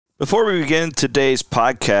Before we begin today's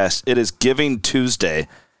podcast, it is Giving Tuesday,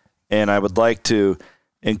 and I would like to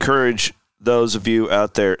encourage those of you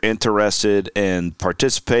out there interested in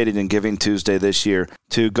participating in Giving Tuesday this year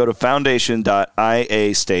to go to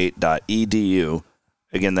foundation.iastate.edu.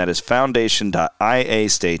 Again, that is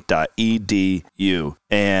foundation.iastate.edu,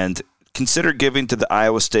 and consider giving to the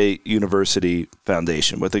Iowa State University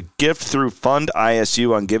Foundation. With a gift through Fund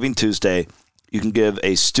ISU on Giving Tuesday, you can give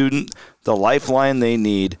a student the lifeline they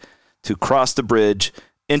need to cross the bridge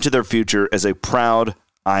into their future as a proud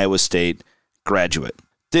Iowa State graduate.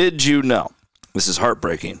 Did you know, this is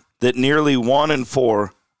heartbreaking, that nearly 1 in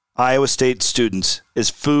 4 Iowa State students is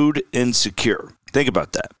food insecure? Think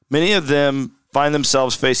about that. Many of them find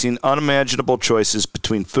themselves facing unimaginable choices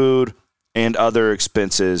between food and other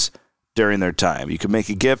expenses during their time. You can make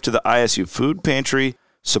a gift to the ISU Food Pantry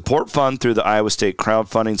Support Fund through the Iowa State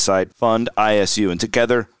crowdfunding site Fund ISU, and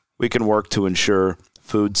together we can work to ensure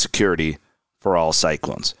food security for all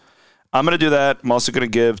Cyclones. I'm going to do that. I'm also going to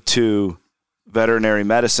give to veterinary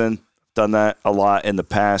medicine. Done that a lot in the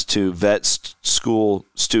past to vet school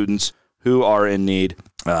students who are in need.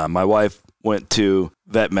 My wife went to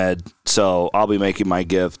vet med, so I'll be making my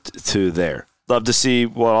gift to there. Love to see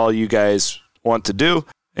what all you guys want to do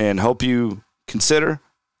and hope you consider.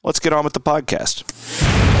 Let's get on with the podcast.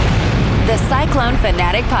 The Cyclone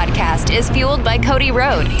Fanatic Podcast is fueled by Cody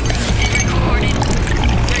Road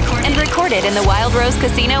and recorded in the Wild Rose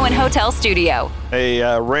Casino and Hotel Studio.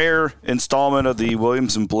 A rare installment of the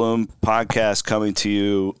Williams and Bloom podcast coming to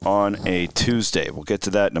you on a Tuesday. We'll get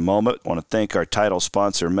to that in a moment. I want to thank our title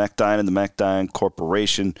sponsor, Mechdyne and the Mechdyne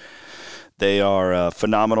Corporation. They are a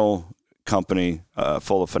phenomenal company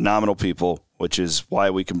full of phenomenal people, which is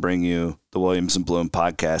why we can bring you the Williams and Bloom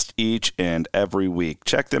podcast each and every week.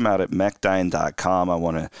 Check them out at mechdyne.com. I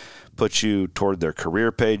want to put you toward their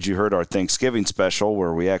career page. You heard our Thanksgiving special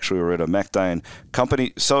where we actually were at a Mechdyne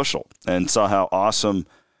company social and saw how awesome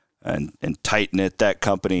and tight-knit that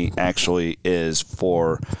company actually is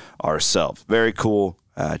for ourselves. Very cool.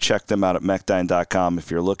 Check them out at mechdyne.com if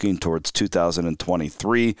you're looking towards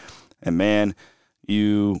 2023. And, man,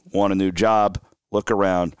 you want a new job, look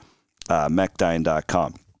around.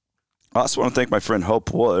 Mechdyne.com. I also want to thank my friend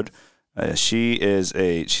Hope Wood. She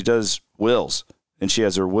does wills, and she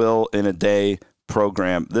has her will in a day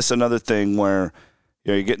program. This is another thing where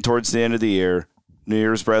you're getting towards the end of the year, New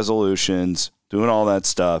Year's resolutions, doing all that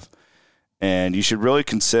stuff, and you should really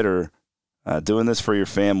consider doing this for your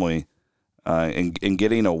family and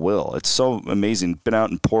getting a will. It's so amazing. Been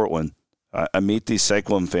out in Portland. I meet these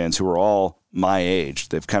Cyclone fans who are all my age.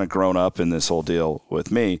 They've kind of grown up in this whole deal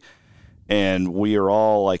with me. And we are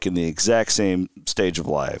all like in the exact same stage of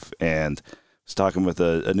life. And I was talking with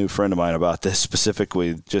a new friend of mine about this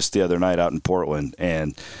specifically just the other night out in Portland.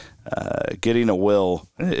 And getting a will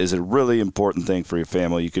is a really important thing for your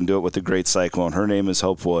family. You can do it with the great Cyclone. Her name is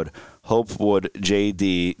Hope Wood,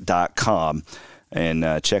 hopewoodjd.com.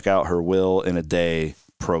 And check out her Will in a Day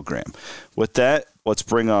program. With that, let's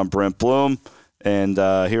bring on Brent Bloom and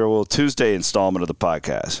hear a little Tuesday installment of the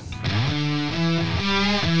podcast.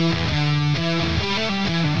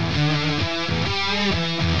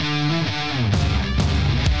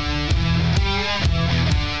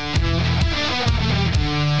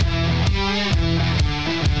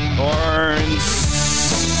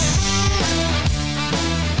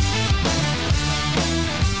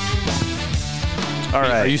 All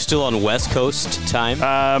right. Are you still on West Coast time?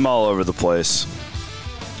 I'm all over the place.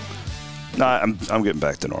 No, I'm getting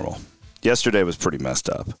back to normal. Yesterday was pretty messed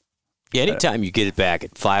up. Yeah, anytime you get it back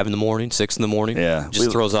at 5 in the morning, 6 in the morning, just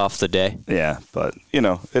throws off the day. Yeah, but,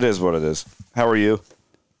 it is what it is. How are you?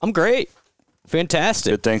 I'm great.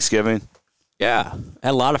 Fantastic. Good Thanksgiving? Yeah.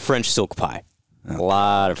 Had a lot of French silk pie. A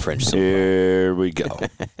lot of French silk pie. Here we go.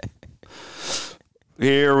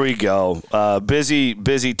 Here we go.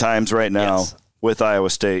 Busy times right now with Iowa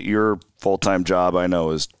State. Your full-time job, I know,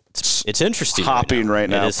 is it's interesting. Hopping right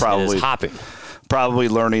now. It is hopping. Probably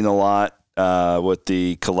learning a lot with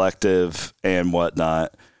the collective and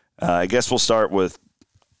whatnot. I guess we'll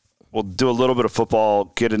do a little bit of football,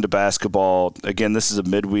 get into basketball. Again, this is a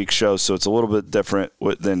midweek show, so it's a little bit different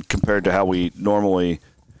than compared to how we normally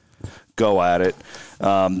go at it.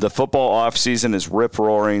 The football offseason is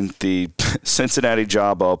rip-roaring. The Cincinnati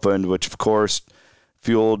job opened, which, of course,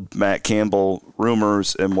 fueled Matt Campbell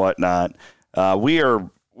rumors and whatnot.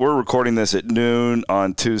 We're recording this at noon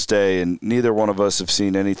on Tuesday, and neither one of us have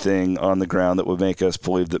seen anything on the ground that would make us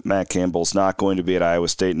believe that Matt Campbell's not going to be at Iowa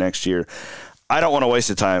State next year. I don't want to waste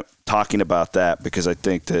the time talking about that because I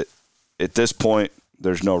think that at this point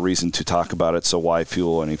there's no reason to talk about it, so why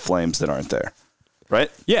fuel any flames that aren't there, right?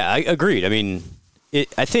 Yeah, I agreed. I mean,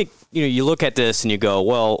 I think, you look at this and you go,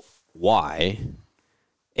 well, why?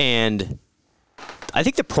 And I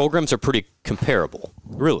think the programs are pretty comparable,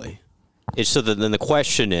 really. So then the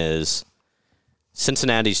question is,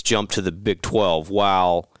 Cincinnati's jump to the Big 12,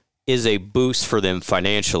 while is a boost for them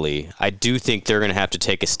financially, I do think they're going to have to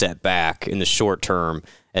take a step back in the short term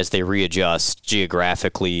as they readjust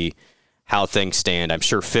geographically how things stand. I'm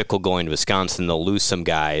sure Fickell going to Wisconsin, they'll lose some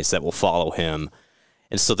guys that will follow him.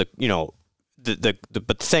 And so but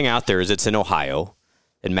the thing out there is it's in Ohio,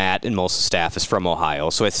 and Matt and most of the staff is from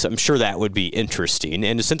Ohio. So I'm sure that would be interesting.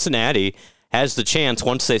 And Cincinnati has the chance,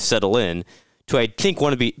 once they settle in, to, I think,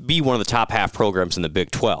 want to be one of the top half programs in the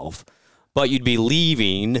Big 12. But you'd be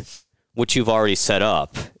leaving what you've already set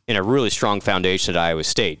up in a really strong foundation at Iowa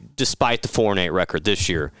State. Despite the 4-8 record this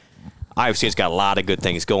year, Iowa State's got a lot of good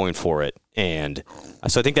things going for it. And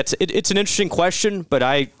so I think it's an interesting question, but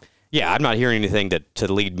I'm not hearing anything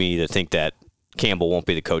to lead me to think that Campbell won't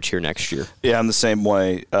be the coach here next year. Yeah, I'm the same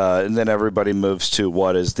way. And then everybody moves to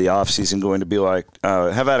what is the offseason going to be like.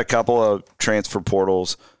 Have had a couple of transfer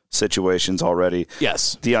portals situations already.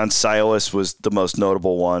 Yes. Deion Silas was the most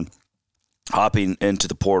notable one, hopping into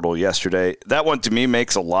the portal yesterday. That one to me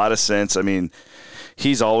makes a lot of sense. I mean,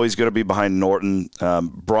 he's always going to be behind Norton.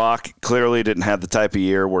 Brock clearly didn't have the type of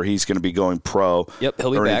year where he's going to be going pro. Yep,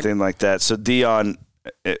 he'll be or back. Anything like that. So Deion,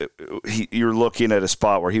 you're looking at a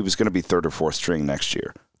spot where he was going to be third or fourth string next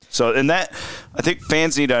year. So, and that, I think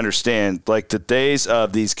fans need to understand, like the days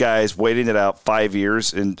of these guys waiting it out 5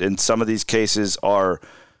 years in some of these cases are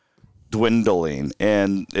dwindling.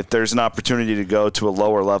 And if there's an opportunity to go to a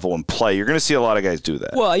lower level and play, you're going to see a lot of guys do that.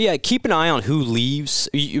 Well, yeah, keep an eye on who leaves.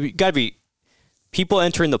 You got to be people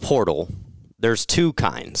entering the portal. There's two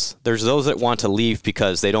kinds. There's those that want to leave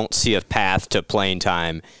because they don't see a path to playing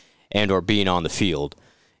time and or being on the field.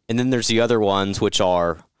 And then there's the other ones which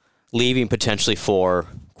are leaving potentially for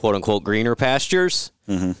quote-unquote greener pastures.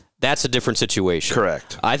 Mm-hmm. That's a different situation.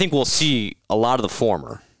 Correct. I think we'll see a lot of the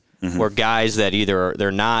former, where guys that either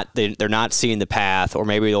they're not seeing the path, or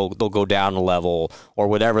maybe they'll go down a level, or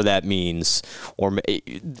whatever that means, or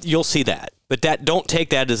you'll see that. But don't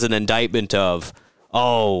take that as an indictment of,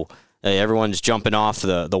 everyone's jumping off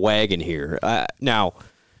the wagon here. Now,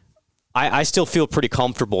 I still feel pretty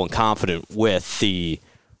comfortable and confident with the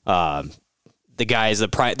guys,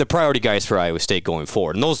 the priority guys for Iowa State going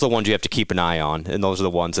forward. And those are the ones you have to keep an eye on, and those are the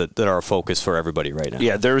ones that are a focus for everybody right now.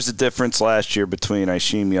 Yeah, there was a difference last year between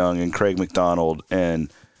Isheem Young and Craig McDonald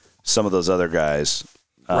and some of those other guys.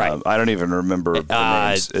 Right. I don't even remember the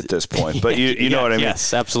names at this point, but you know what I mean?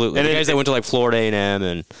 Yes, absolutely. And the guys that went to like Florida A&M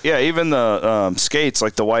and even the skates,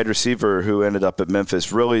 like the wide receiver who ended up at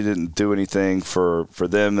Memphis, really didn't do anything for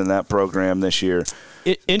them in that program this year.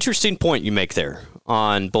 Interesting point you make there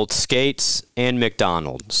on both Skates and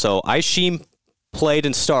McDonald. So Isheem played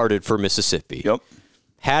and started for Mississippi. Yep.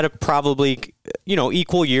 Had a probably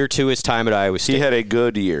equal year to his time at Iowa State. He had a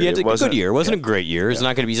good year. He had a good year. It wasn't a great year. He's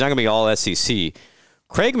not going to be all SEC.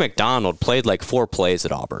 Craig McDonald played like 4 plays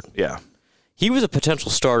at Auburn. Yeah. He was a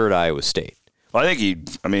potential starter at Iowa State. Well, I think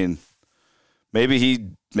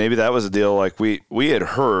maybe that was a deal. Like we had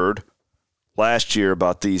heard last year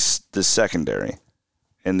about the secondary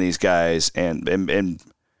and these guys, and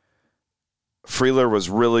Freeler was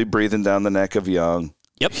really breathing down the neck of Young.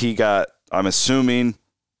 Yep. He got, I'm assuming,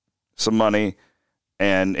 some money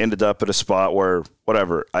and ended up at a spot where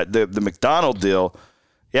whatever. The McDonald deal,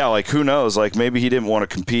 yeah, like who knows? Like maybe he didn't want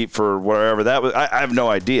to compete for whatever that was. I have no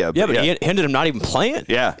idea. But he ended up not even playing.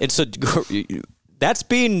 Yeah. And so that's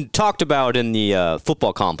being talked about in the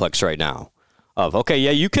football complex right now.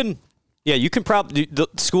 You can probably, the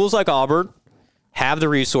schools like Auburn have the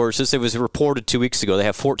resources. It was reported 2 weeks ago they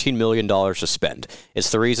have $14 million to spend.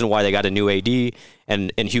 It's the reason why they got a new AD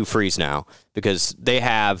and Hugh Freeze now, because they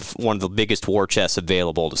have one of the biggest war chests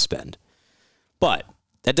available to spend. But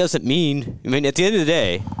that doesn't mean, at the end of the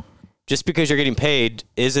day, just because you're getting paid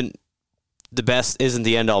isn't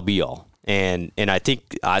the end all be all. And I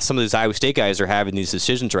think some of these Iowa State guys are having these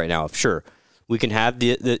decisions right now. Sure, we can have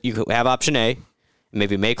you can have option A,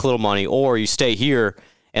 maybe make a little money, or you stay here.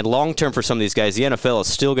 And long term for some of these guys, the NFL is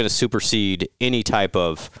still going to supersede any type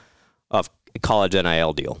of college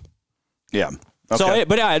NIL deal. Yeah. So,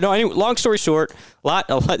 Okay. long story short,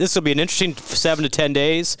 this will be an interesting 7 to 10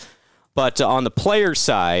 days. But on the player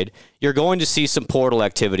side, you're going to see some portal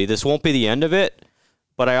activity. This won't be the end of it,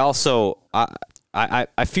 but I also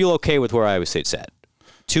I feel okay with where Iowa State's at.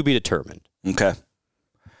 To be determined. Okay.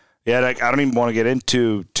 Yeah, I don't even want to get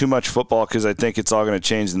into too much football because I think it's all going to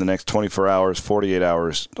change in the next 24 hours, 48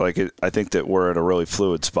 hours. I think that we're at a really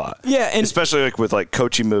fluid spot. Yeah, and especially with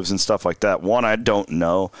coaching moves and stuff like that. One, I don't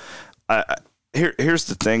know. here's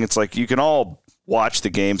the thing. It's like you can all watch the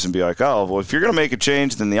games and be like, oh, well, if you're going to make a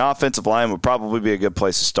change, then the offensive line would probably be a good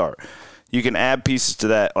place to start. You can add pieces to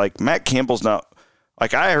that. Like Matt Campbell's not –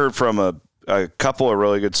 like I heard from a couple of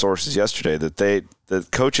really good sources yesterday that the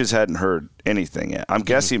coaches hadn't heard anything yet. I'm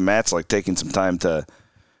guessing Matt's like taking some time to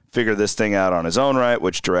figure this thing out on his own right.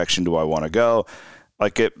 Which direction do I want to go?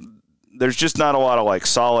 There's just not a lot of like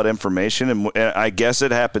solid information, and I guess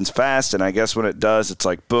it happens fast, and I guess when it does, it's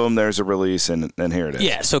like, boom, there's a release, and here it is.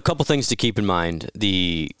 Yeah, so a couple things to keep in mind.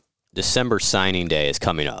 The December signing day is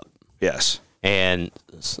coming up. Yes. And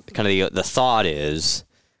kind of the thought is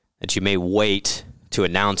that you may wait to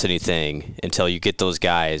announce anything until you get those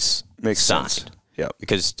guys signed. Sense. Yeah.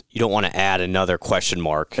 Because you don't want to add another question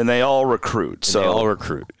mark. And they all recruit. They all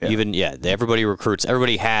recruit. Yeah. Everybody recruits.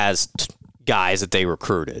 Everybody has guys that they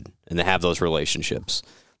recruited, and they have those relationships.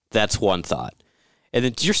 That's one thought. And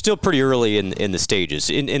then you're still pretty early in the stages.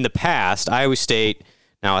 In the past, Iowa State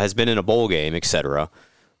now has been in a bowl game, et cetera,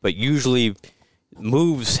 but usually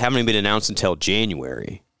moves haven't been announced until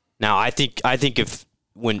January. Now, I think if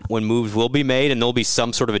when moves will be made and there'll be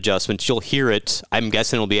some sort of adjustments, you'll hear it. I'm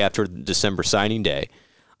guessing it'll be after December signing day.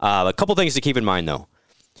 A couple things to keep in mind, though.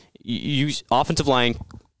 You offensive line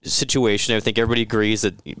situation, I think everybody agrees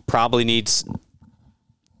that probably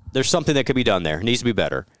there's something that could be done there. It needs to be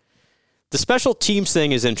better. The special teams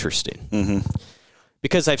thing is interesting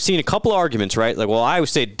because I've seen a couple of arguments, right? Like, well, Iowa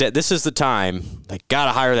State, this is the time. Like, got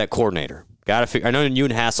to hire that coordinator. Got to figure. I know you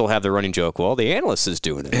and Hassel have the running joke. Well, the analyst is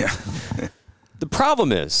doing it. Yeah. The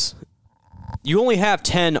problem is you only have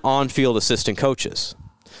 10 on-field assistant coaches.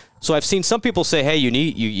 So I've seen some people say, hey,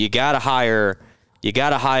 you got to hire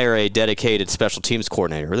a dedicated special teams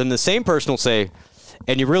coordinator. Then the same person will say,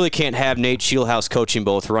 and you really can't have Nate Shieldhouse coaching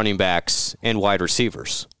both running backs and wide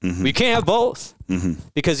receivers. Mm-hmm. You can't have both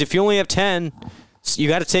because if you only have 10, you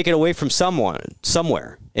got to take it away from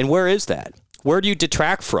somewhere. And where is that? Where do you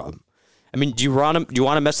detract from? I mean, do you want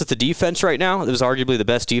to mess with the defense right now? It was arguably the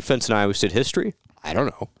best defense in Iowa State history. I don't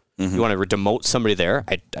know. You want to demote somebody there?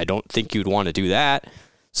 I don't think you'd want to do that.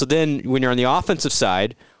 So then when you're on the offensive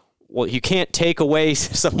side, well, you can't take away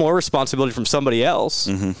some more responsibility from somebody else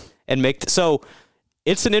and make so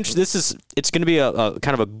it's an it's going to be a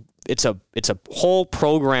kind of it's a whole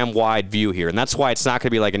program wide view here, and that's why it's not going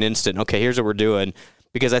to be like an instant. Okay, here's what we're doing,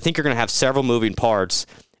 because I think you're going to have several moving parts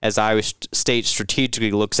as Iowa State strategically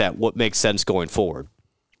looks at what makes sense going forward,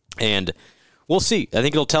 and we'll see. I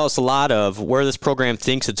think it'll tell us a lot of where this program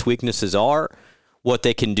thinks its weaknesses are, what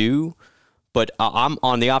they can do. But I'm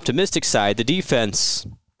on the optimistic side. The defense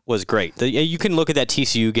was great. You can look at that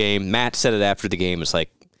TCU game. Matt said it after the game. It's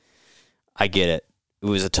like, I get it. It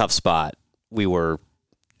was a tough spot.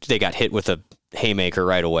 They got hit with a haymaker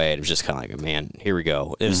right away. It was just kind of like, man, here we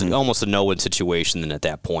go. It was almost a no-win situation then at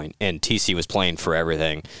that point, and TCU was playing for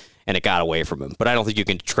everything, and it got away from him. But I don't think you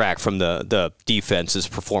can track from the defense's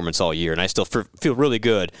performance all year, and I still feel really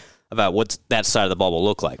good about what that side of the ball will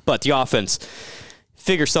look like. But the offense,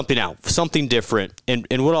 figure something out, something different. And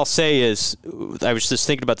what I'll say is, I was just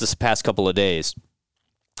thinking about this the past couple of days.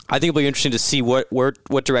 I think it'll be interesting to see what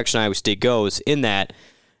direction Iowa State goes in that.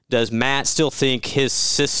 Does Matt still think his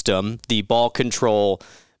system, the ball control,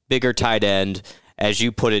 bigger tight end, as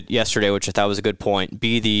you put it yesterday, which I thought was a good point,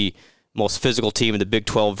 be the most physical team in the Big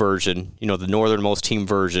 12 version, the northernmost team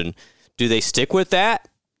version? Do they stick with that?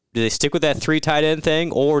 Do they stick with that 3 tight end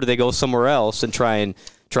thing, or do they go somewhere else and try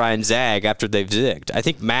and zag after they've zigged? I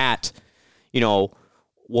think Matt,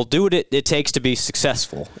 will do what it takes to be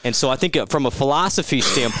successful. And so I think from a philosophy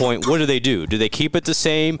standpoint, what do? Do they keep it the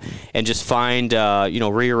same and just find,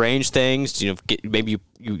 rearrange things? Maybe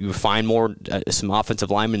you find more some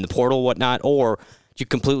offensive linemen in the portal, whatnot, or you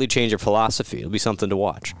completely change your philosophy. It'll be something to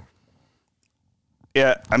watch.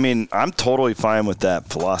 Yeah, I mean, I'm totally fine with that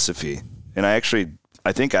philosophy, and I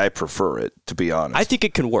think I prefer it, to be honest. I think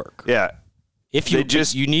it can work. Yeah. If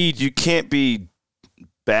you can't be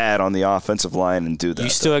bad on the offensive line and do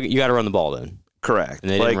that. You got to run the ball then. Correct.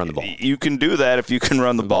 And they didn't run the ball. You can do that if you can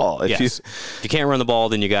run the ball. If you can't run the ball,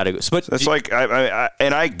 then you got to. But that's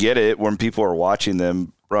I get it when people are watching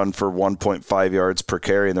them run for 1.5 yards per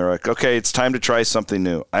carry, and they're like, okay, it's time to try something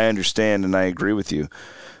new. I understand, and I agree with you,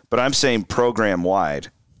 but I'm saying program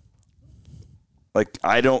wide. Like,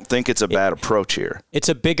 I don't think it's a bad approach here. It's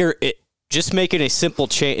a bigger. Just making a simple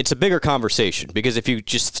change, it's a bigger conversation, because if you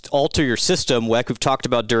just alter your system, like we've talked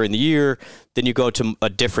about during the year, then you go to a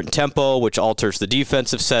different tempo, which alters the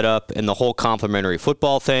defensive setup and the whole complementary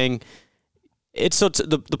football thing.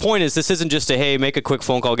 The point is, this isn't just hey, make a quick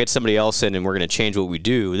phone call, get somebody else in, and we're going to change what we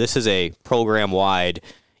do. This is a program-wide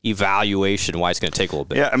evaluation, why it's going to take a little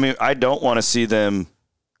bit. Yeah, I mean, I don't want to see them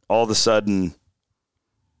all of a sudden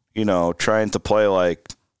trying to play like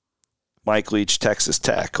Mike Leach, Texas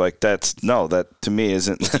Tech. Like that to me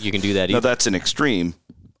isn't. You can do that either. No, that's an extreme,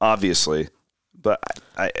 obviously. But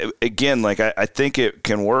I think it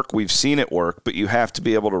can work. We've seen it work, but you have to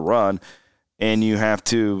be able to run, and you have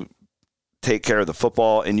to take care of the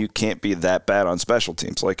football, and you can't be that bad on special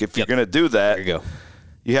teams. Like if you're going to do that, there you go.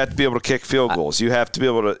 You have to be able to kick field goals. You have to be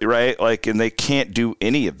able to, right? Like, and they can't do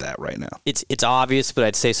any of that right now. It's obvious, but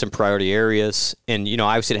I'd say some priority areas. And,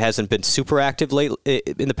 obviously it hasn't been super active late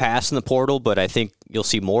in the past in the portal, but I think you'll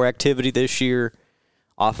see more activity this year.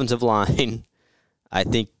 Offensive line, I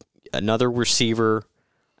think another receiver,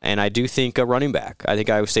 and I do think a running back. I think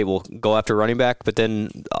Iowa State will go after running back, but then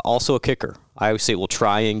also a kicker. Iowa State will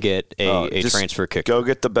try and get a transfer kicker. Go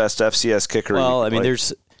get the best FCS kicker. Well, I mean,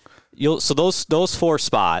 so those 4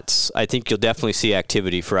 spots, I think you'll definitely see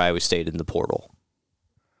activity for Iowa State in the portal.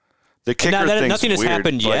 The kicker thing's nothing has weird.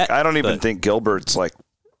 happened yet. I don't even think Gilbert's like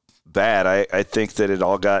bad. I think that it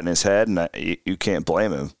all got in his head, and you can't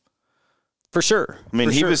blame him. For sure. I mean,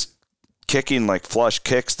 he was kicking like flush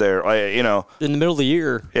kicks there, in the middle of the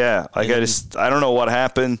year. Yeah, I don't know what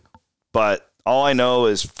happened, but all I know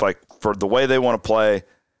is like for the way they want to play,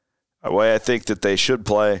 the way I think that they should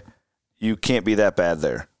play, you can't be that bad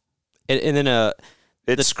there. And then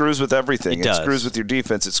it screws with everything. It screws with your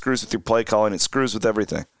defense. It screws with your play calling. It screws with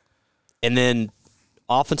everything. And then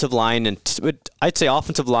offensive line I'd say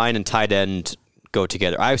offensive line and tight end go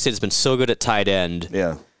together. Iowa State has been so good at tight end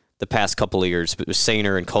the past couple of years, but with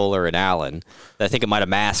Sainer and Kohler and Allen, that I think it might have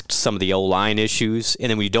masked some of the O-line issues. And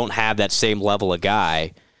then when you don't have that same level of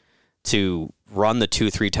guy to run the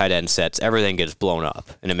 2-3 tight end sets, everything gets blown up,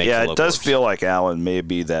 and it makes it does worse. Feel like Allen may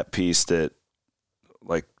be that piece that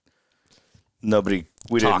like nobody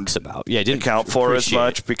talks about. Yeah, didn't account for as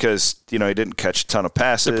much because he didn't catch a ton of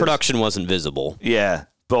passes. The production wasn't visible. Yeah,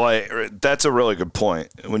 but that's a really good point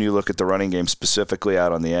when you look at the running game specifically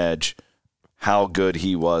out on the edge. How good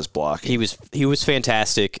he was blocking. He was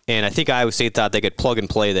fantastic, and I think Iowa State thought they could plug and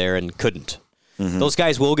play there and couldn't. Mm-hmm. Those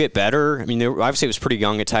guys will get better. I mean, obviously it was pretty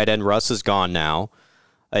young at tight end. Russ is gone now.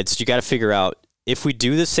 You got to figure out if we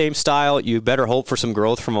do the same style, you better hope for some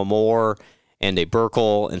growth from a Moore and a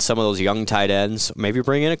Burkle and some of those young tight ends. Maybe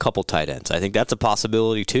bring in a couple tight ends. I think that's a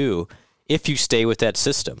possibility too if you stay with that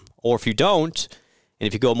system. Or if you don't, and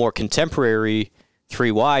if you go more contemporary, 3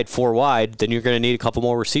 wide, 4 wide, then you're going to need a couple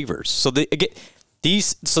more receivers. So first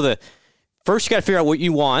you got to figure out what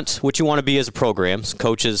you want to be as a program,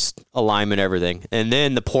 coaches, alignment, everything, and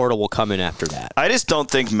then the portal will come in after that. I just don't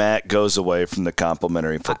think Matt goes away from the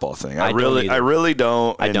complimentary football thing. I really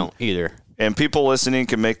don't. I don't either. And people listening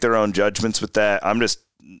can make their own judgments with that. I'm just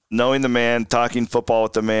knowing the man, talking football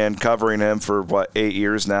with the man, covering him for 8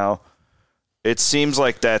 years now. It seems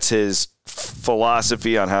like that's his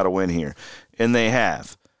philosophy on how to win here. And they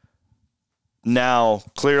have. Now,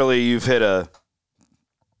 clearly you've hit a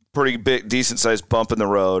pretty big, decent-sized bump in the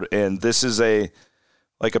road, and this is a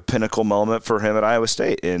pinnacle moment for him at Iowa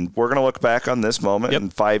State. And we're going to look back on this moment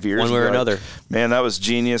in 5 years. One way or another. Man, that was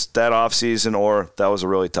genius, that offseason, or that was a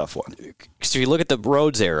really tough one. So you look at the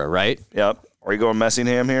Rhodes era, right? Yep. Are you going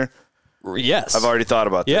Messingham here? Yes. I've already thought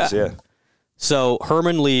about this, yeah. So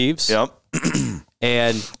Herman leaves. Yep.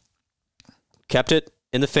 And kept it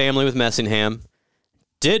in the family with Messingham.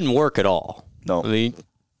 Didn't work at all. No. I mean,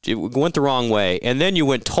 it went the wrong way. And then you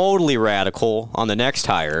went totally radical on the next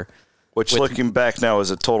hire. Which, looking back now,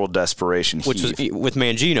 is a total desperation which was with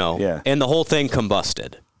Mangino. Yeah. And the whole thing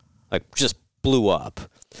combusted. Just blew up.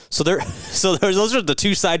 So those are the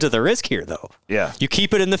two sides of the risk here, though. Yeah. You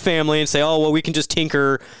keep it in the family and say, oh, well, we can just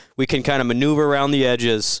tinker. We can kind of maneuver around the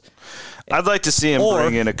edges. I'd like to see him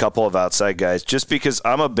bring in a couple of outside guys, just because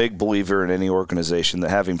I'm a big believer in any organization that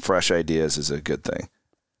having fresh ideas is a good thing.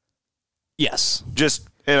 Yes.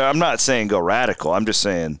 I'm not saying go radical. I'm just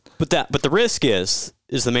saying. But the risk is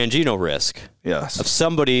the Mangino risk. Yes. Of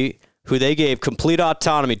somebody who they gave complete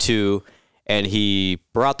autonomy to, and he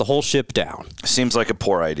brought the whole ship down. Seems like a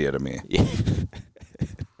poor idea to me.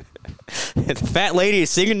 The fat lady is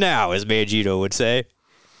singing now, as Mangino would say.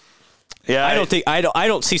 Yeah, I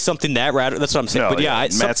don't see something that radical. That's what I'm saying. No, but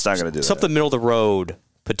Matt's not going to do that. Something middle of the road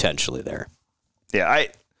potentially there. Yeah,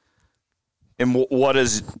 and what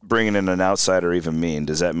does bringing in an outsider even mean?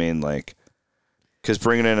 Does that mean because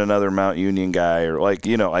bringing in another Mount Union guy or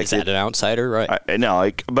is that an outsider, right?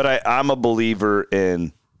 I'm a believer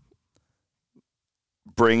in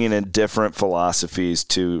bringing in different philosophies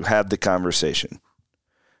to have the conversation.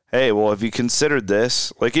 Hey, well, have you considered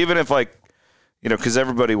this? Even if because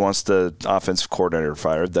everybody wants the offensive coordinator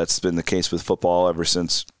fired. That's been the case with football ever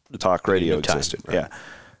since talk radio existed. Right. Yeah.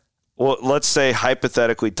 well, let's say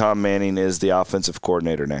hypothetically Tom Manning is the offensive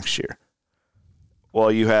coordinator next year.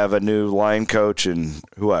 Well, you have a new line coach and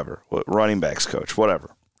whoever, running backs coach,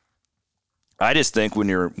 whatever. I just think when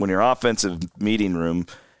your offensive meeting room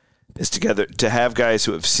is together, to have guys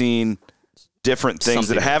who have seen different things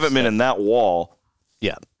that haven't been in that wall,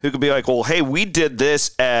 who could be like, well, hey, we did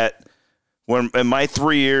this in my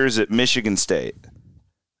 3 years at Michigan State.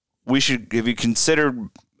 Have you considered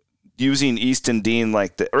using Easton Dean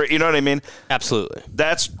like that? Or, you know what I mean? Absolutely.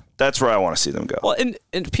 That's where I want to see them go. Well,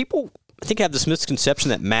 and people, I think, have this misconception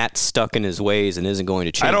that Matt's stuck in his ways and isn't going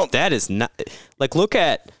to change. That is not like look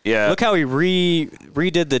how he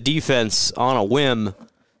redid the defense on a whim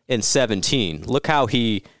in 2017. Look how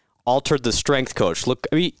he altered the strength coach.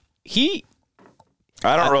 I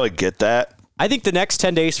don't really get that. I think the next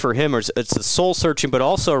 10 days for him it's a soul searching, but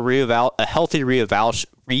also a healthy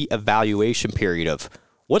reevaluation period of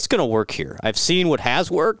what's going to work here. I've seen what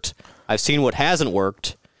has worked. I've seen what hasn't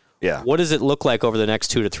worked. Yeah. What does it look like over the next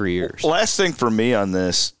 2 to 3 years? Last thing for me on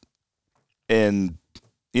this, and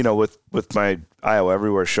with my Iowa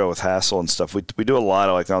Everywhere show with Hassel and stuff, we do a lot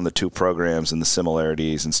of like on the two programs and the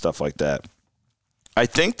similarities and stuff like that. I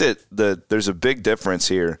think that there's a big difference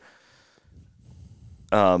here.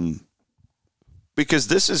 Because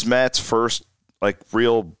this is Matt's first like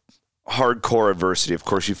real hardcore adversity. Of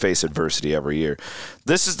course, you face adversity every year.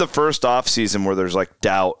 This is the first offseason where there's like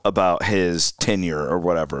doubt about his tenure or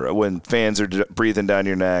whatever. When fans are breathing down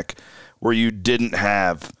your neck, where you didn't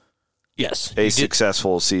have a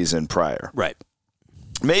successful season prior. Right.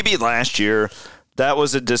 Maybe last year that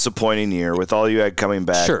was a disappointing year with all you had coming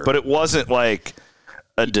back. Sure. But it wasn't like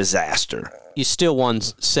a disaster. You still won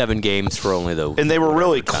 7 games for only and they were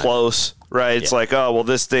really close, right? It's like, oh, well,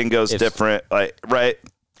 this thing goes different, like, right?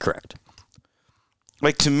 Correct.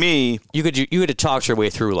 Like, to me, you had to talk your way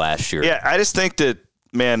through last year. Yeah, I just think that,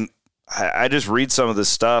 man, I just read some of this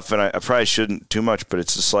stuff, and I probably shouldn't too much, but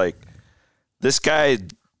it's just like, this guy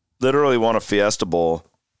literally won a Fiesta Bowl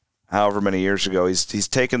however many years ago. He's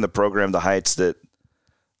taken the program to heights that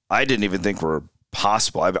I didn't even think were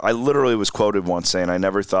possible. I literally was quoted once saying, I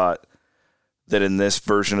never thought that in this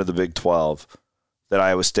version of the Big 12 that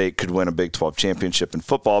Iowa State could win a Big 12 championship in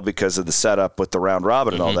football because of the setup with the round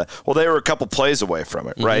robin and all that. Well, they were a couple plays away from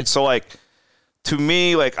it, right? So, like, to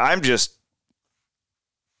me, like,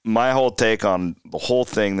 my whole take on the whole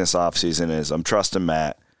thing this offseason is I'm trusting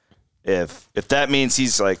Matt. If that means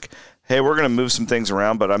he's like, hey, we're going to move some things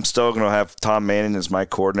around, but I'm still going to have Tom Manning as my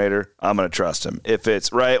coordinator, I'm going to trust him. If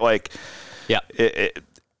it's, right, like,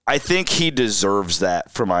 I think he deserves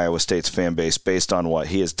that from Iowa State's fan base based on what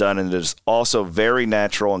he has done. And it is also very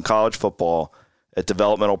natural in college football at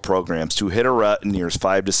developmental programs to hit a rut in years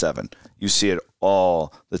 5 to 7. You see it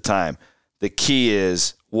all the time. The key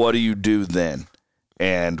is, what do you do then?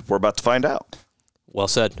 And we're about to find out. Well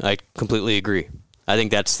said. I completely agree. I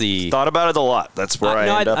think that's the... Thought about it a lot. That's where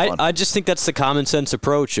I end up on. I just think that's the common sense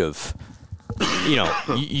approach of...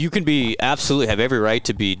 you can absolutely have every right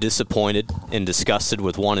to be disappointed and disgusted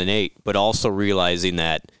with 1-8, but also realizing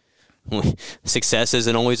that success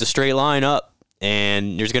isn't always a straight line up,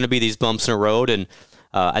 and there's going to be these bumps in the road. And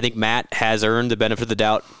I think Matt has earned the benefit of the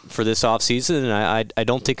doubt for this offseason, and I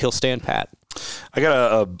don't think he'll stand pat. I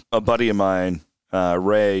got a buddy of mine,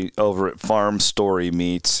 Ray, over at Farm Story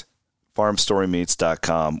Meats,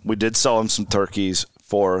 farmstorymeats.com. We did sell him some turkeys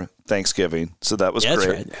for Thanksgiving, so that was great.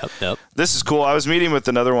 That's right. Yep. This is cool. I was meeting with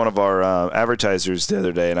another one of our advertisers the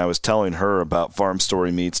other day, and I was telling her about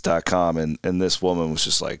farmstorymeats.com, and this woman was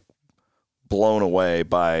just like blown away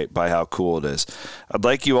by how cool it is. I'd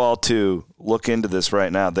like you all to look into this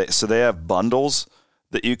right now. So they have bundles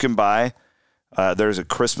that you can buy. There's a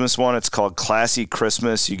Christmas one. It's called Classy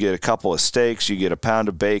Christmas. You get a couple of steaks. You get a pound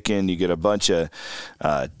of bacon. You get a bunch of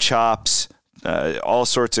chops, all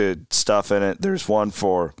sorts of stuff in it. There's one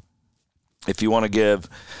for if you want to give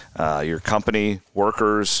your company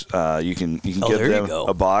workers, you can give them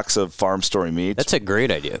a box of Farm Story Meats. That's a great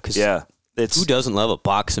idea. Who doesn't love a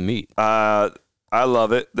box of meat? I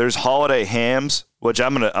love it. There's holiday hams, which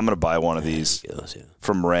I'm gonna buy one of these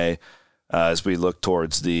from Ray. As we look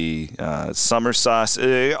towards the summer sauce,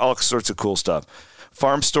 all sorts of cool stuff.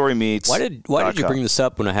 Farm Story Meats. Why did you bring this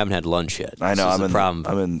up when I haven't had lunch yet? I know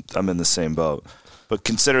I'm in the same boat. But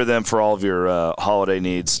consider them for all of your holiday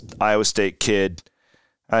needs. Iowa State kid.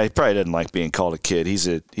 He probably doesn't like being called a kid. He's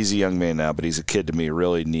a young man now, but he's a kid to me.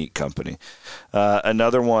 Really neat company.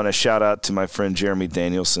 Another one, a shout out to my friend Jeremy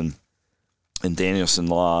Danielson and Danielson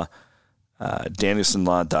Law,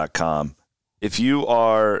 danielsonlaw.com. If you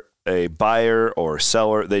are a buyer or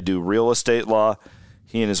seller, they do real estate law.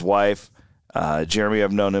 He and his wife, Jeremy,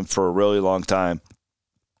 I've known him for a really long time.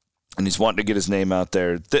 and he's wanting to get his name out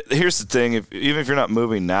there. Here's the thing. Even if you're not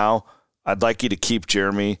moving now, I'd like you to keep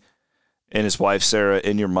Jeremy and his wife, Sarah,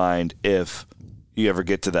 in your mind if you ever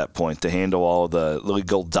get to that point to handle all of the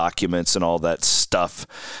legal documents and all that stuff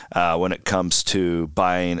when it comes to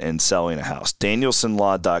buying and selling a house.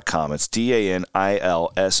 DanielsonLaw.com. It's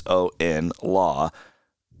DANILSON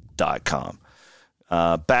law.com.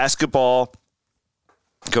 Basketball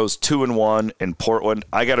goes 2-1 in Portland.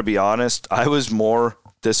 I got to be honest, I was more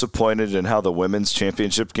disappointed in how the women's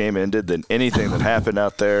championship game ended than anything that happened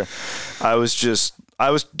out there. I was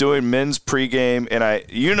doing men's pregame, and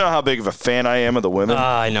you know how big of a fan I am of the women.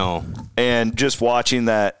 I know. And just watching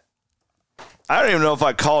that, I don't even know if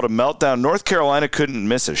I call it a meltdown. North Carolina couldn't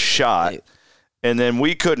miss a shot, and then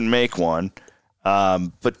we couldn't make one.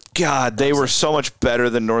 But, God, they were so much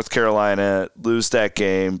better than North Carolina, lose that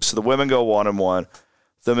game. So the women go 1-1.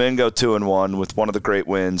 The men go 2-1 with one of the great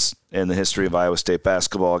wins in the history of Iowa State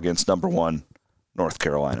basketball against number 1 North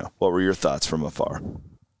Carolina. What were your thoughts from afar?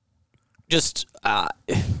 Just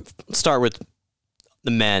start with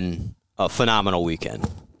the men. A phenomenal weekend.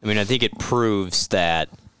 I mean, I think it proves that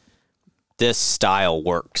this style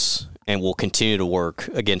works and will continue to work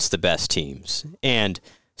against the best teams. And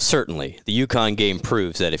certainly, the UConn game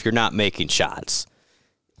proves that if you're not making shots,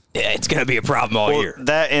 it's going to be a problem all year.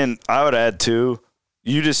 That, and I would add too,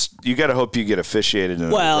 you got to hope you get officiated in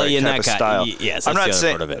the right type of style. Yes, I'm not the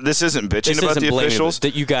saying part of it. This isn't bitching about the officials.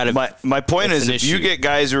 That you got to. My point is, if you get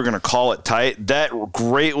guys who are going to call it tight, that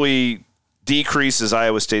greatly decreases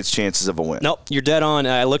Iowa State's chances of a win. Nope, you're dead on.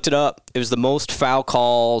 I looked it up. It was the most foul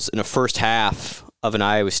calls in a first half of an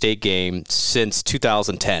Iowa State game since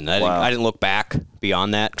 2010. I didn't look back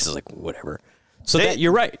beyond that because I was like, whatever. So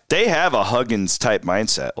you're right. They have a Huggins type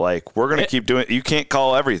mindset. Like, we're going to keep doing it. You can't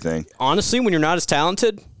call everything. Honestly, when you're not as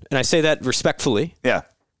talented, and I say that respectfully,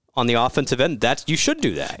 on the offensive end, you should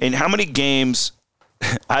do that. And how many games?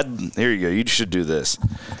 Here you go. You should do this.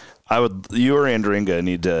 You or Andringa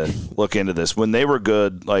need to look into this. When they were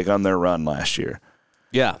good, like on their run last year.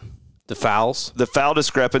 Yeah. The fouls. The foul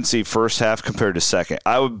discrepancy first half compared to second.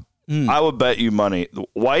 I would bet you money.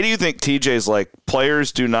 Why do you think TJ's like,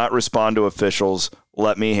 players do not respond to officials,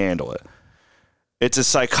 let me handle it? It's a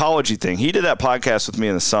psychology thing. He did that podcast with me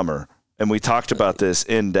in the summer, and we talked about this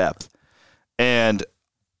in depth. And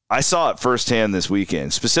I saw it firsthand this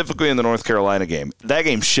weekend, specifically in the North Carolina game. That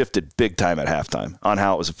game shifted big time at halftime on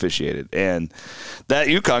how it was officiated. And that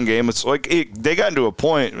UConn game, it's like they got into a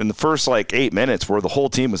point in the first 8 minutes where the whole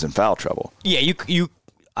team was in foul trouble. Yeah,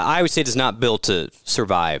 Iowa State is not built to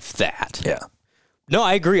survive that. Yeah. No,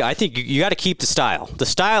 I agree. I think you got to keep the style. The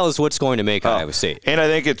style is what's going to make Iowa State. And I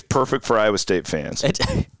think it's perfect for Iowa State fans.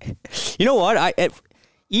 You know what?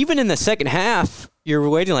 Even in the second half, you're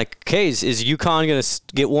waiting like, okay, is UConn going to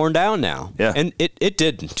get worn down now? Yeah. And it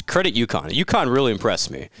didn't. Credit UConn. UConn really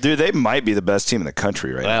impressed me. Dude, they might be the best team in the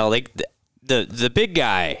country right now. Well, the big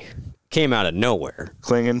guy came out of nowhere.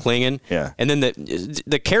 Klingen. Yeah. And then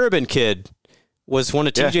the Carabin kid was one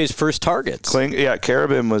of TJ's first targets.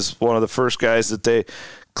 Carabin was one of the first guys that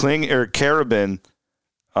Carabin,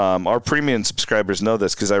 our premium subscribers know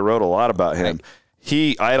this because I wrote a lot about him. Right.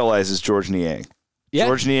 He idolizes George Niang. Yeah.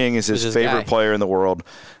 George Niang is his favorite player in the world.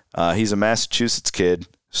 He's a Massachusetts kid,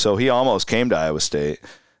 so he almost came to Iowa State.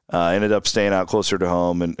 Ended up staying out closer to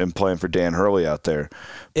home and playing for Dan Hurley out there.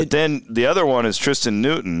 But then the other one is Tristan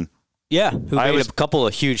Newton. Yeah, who made a couple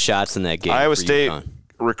of huge shots in that game. Iowa State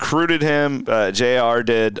recruited him. JR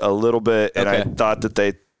did a little bit, and I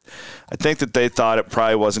think that they thought it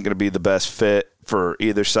probably wasn't going to be the best fit for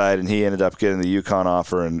either side, and he ended up getting the UConn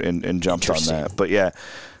offer and jumped on that. But yeah.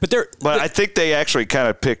 But I think they actually kind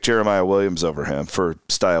of picked Jeremiah Williams over him for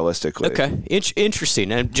stylistically. Okay,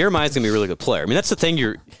 interesting. And Jeremiah's going to be a really good player. I mean, that's the thing.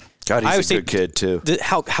 God, he's a good kid, too.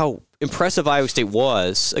 How impressive Iowa State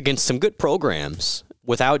was against some good programs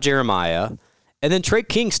without Jeremiah. And then Trey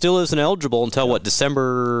King still isn't eligible until,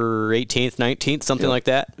 December 18th, 19th, something like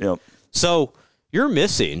that? Yep. So you're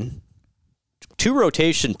missing 2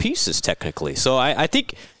 rotation pieces, technically. So I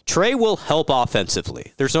think Trey will help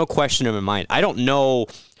offensively. There's no question in my mind. I don't know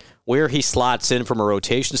where he slots in from a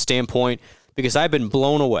rotation standpoint because I've been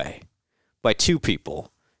blown away by 2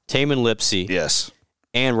 people, Tamin Lipsey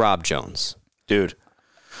and Rob Jones. Dude.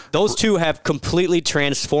 Those 2 have completely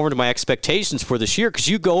transformed my expectations for this year because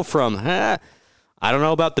you go from, I don't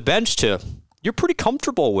know about the bench to you're pretty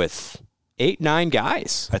comfortable with 8-9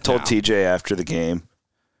 guys. I told TJ after the game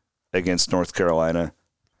against North Carolina,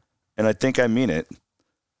 and I think I mean it,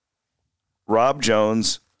 Rob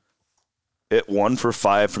Jones at 1 for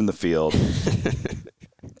 5 from the field,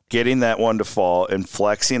 getting that one to fall and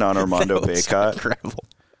flexing on Armando Bacot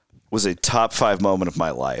was a top 5 moment of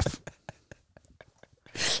my life.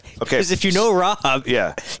 Okay. Because if you know Rob,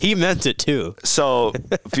 Yeah. he meant it too. So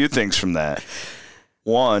a few things from that.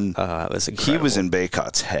 One, That was he incredible. was in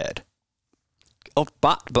Baycott's head. Oh,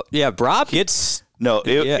 Rob gets. No,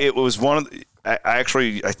 Yeah. it was one of the, I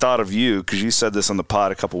thought of you because you said this on the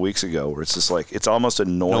pod a couple weeks ago where it's just like, it's almost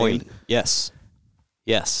annoying. Yes.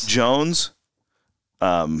 Jones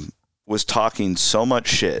was talking so much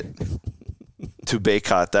shit to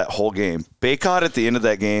Baycott that whole game. Baycott at the end of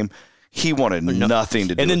that game, he wanted nothing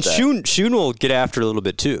to do And then with that. Schoen will get after it a little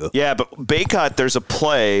bit too. Yeah, but Baycott, there's a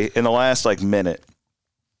play in the last minute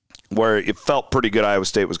where it felt pretty good Iowa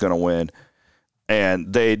State was going to win.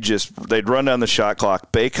 And they'd run down the shot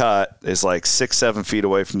clock. Baycott is 6-7 feet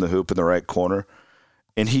away from the hoop in the right corner.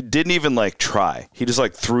 And he didn't even try. He just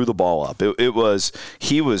threw the ball up.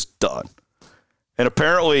 He was done. And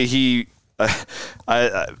apparently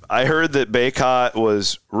I heard that Baycott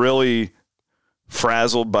was really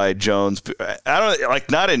frazzled by Jones. I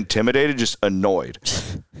don't not intimidated, just annoyed.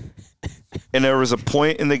 And there was a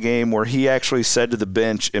point in the game where he actually said to the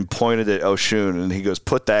bench and pointed at Oshun, and he goes,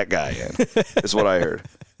 "Put that guy in," is what I heard.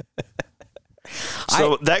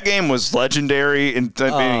 So that game was legendary in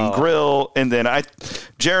being Grill, and then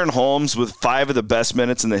Jaron Holmes with 5 of the best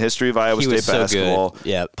minutes in the history of Iowa State basketball.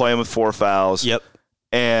 Yep. Playing with 4 fouls. Yep.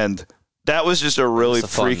 And that was just a really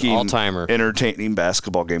fun freaking all-timer. entertaining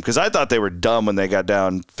basketball game because I thought they were dumb when they got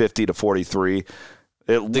down 50-43.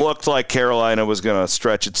 It looked like Carolina was going to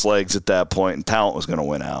stretch its legs at that point, and talent was going to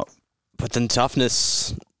win out. But then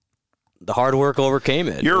toughness, the hard work overcame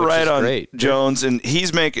it. You're right on great. Jones, and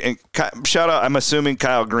he's making shout out. I'm assuming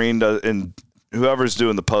Kyle Green does, and whoever's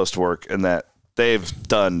doing the post work, and that they've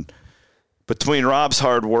done between Rob's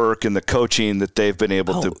hard work and the coaching that they've been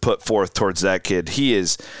able to put forth towards that kid.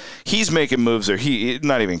 He's making moves that he's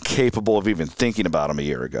not even capable of even thinking about him a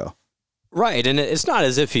year ago. Right, and it's not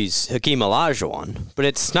as if he's Hakeem Olajuwon, but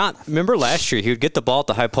it's not. Remember last year, he would get the ball at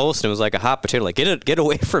the high post and it was like a hot potato. Get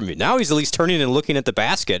away from me. Now he's at least turning and looking at the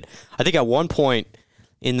basket. I think at one point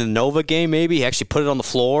in the Nova game, maybe he actually put it on the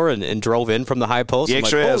floor and drove in from the high post. He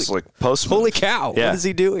actually has post. Holy cow! Yeah. What is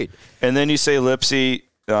he doing? And then you say Lipsy.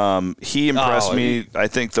 He impressed me, I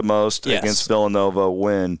think, the most against Villanova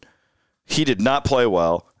when he did not play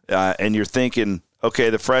well. And you're thinking,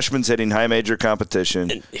 okay, the freshman's hitting high major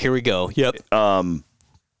competition. And here we go. Yep.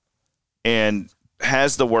 And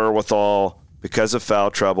has the wherewithal, because of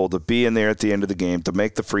foul trouble, to be in there at the end of the game, to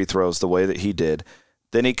make the free throws the way that he did.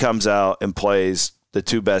 Then he comes out and plays the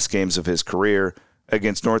 2 best games of his career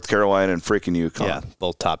against North Carolina and freaking UConn. Yeah,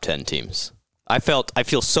 both top 10 teams. I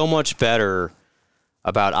feel so much better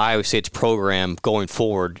about Iowa State's program going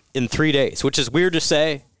forward in 3 days, which is weird to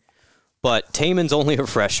say, but Taman's only a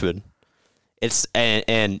freshman.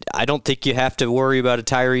 And I don't think you have to worry about a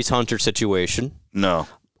Tyrese Hunter situation. No.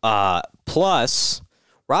 Plus,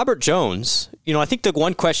 Robert Jones, I think the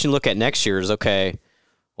one question to look at next year is, okay,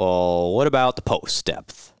 well, what about the post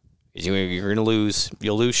depth? You're going to lose.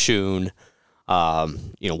 You'll lose Schoen.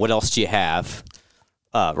 What else do you have?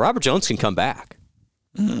 Robert Jones can come back,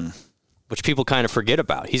 which people kind of forget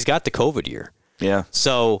about. He's got the COVID year. Yeah.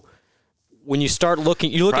 So when you start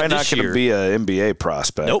looking, you look probably at this year. Probably not going to be an NBA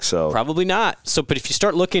prospect. Nope, so. Probably not. So, but if you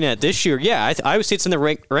start looking at this year, Iowa State's in the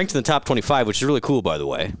ranked in the top 25, which is really cool, by the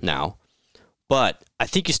way, now. But I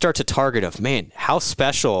think you start to target of, man, how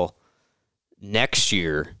special next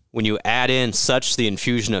year when you add in such the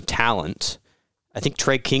infusion of talent. I think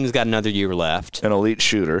Trey King's got another year left. An elite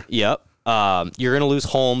shooter. Yep. You're going to lose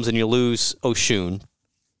Holmes and you lose Oshun.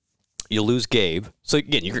 You'll lose Gabe. So,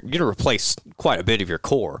 again, you're going to replace quite a bit of your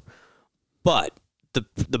core. But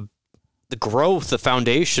the growth, the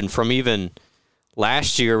foundation from even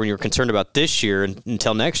last year when you were concerned about this year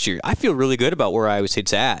until next year, I feel really good about where Iowa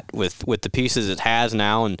State's at with the pieces it has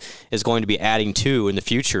now and is going to be adding to in the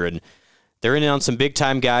future. And they're in on some big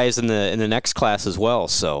time guys in the next class as well.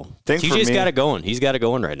 So TJ's got it going. He's got it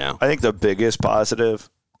going right now. I think the biggest positive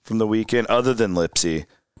from the weekend, other than Lipsy,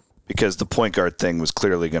 because the point guard thing was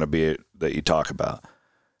clearly going to be that you talk about,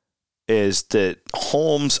 is that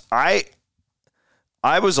Holmes, I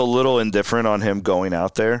was a little indifferent on him going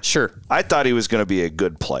out there. Sure. I thought he was going to be a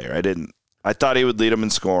good player. I thought he would lead them in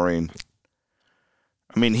scoring.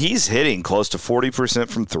 I mean, he's hitting close to 40%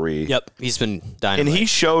 from 3. Yep, he's been dynamite. And he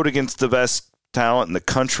showed against the best talent in the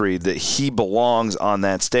country that he belongs on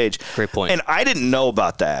that stage. Great point. And I didn't know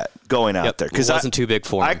about that going out there because it wasn't too big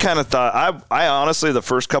for him. I kind of thought I honestly the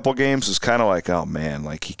first couple games was kind of like, oh man,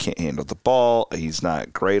 like he can't handle the ball. He's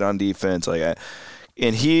not great on defense. I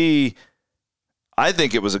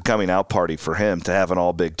think it was a coming out party for him to have an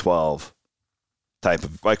all Big 12 type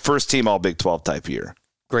of first team all Big 12 type year.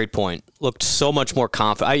 Great point. Looked so much more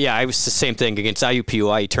confident. I was the same thing against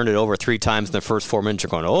IUPUI. He turned it over 3 times in the first 4 minutes. You're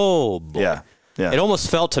going, oh, boy. Yeah. It almost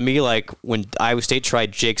felt to me like when Iowa State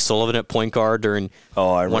tried Jake Sullivan at point guard during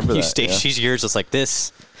I remember one of that, Eustachi's years. It's like,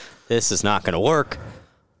 this is not going to work.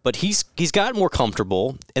 But he's gotten more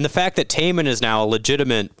comfortable. And the fact that Taman is now a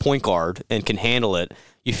legitimate point guard and can handle it,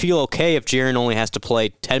 you feel okay if Jaren only has to play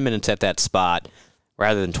 10 minutes at that spot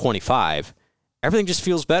rather than 25. Everything just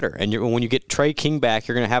feels better. And when you get Trey King back,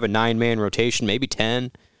 you're going to have a 9-man rotation, maybe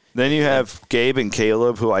 10. Then you have Gabe and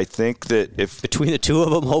Caleb, who I think that if between the two of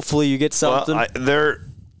them, hopefully you get something. Well,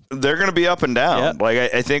 they're going to be up and down. Yep.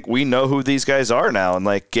 Like I think we know who these guys are now. And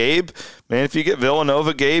like Gabe, man, if you get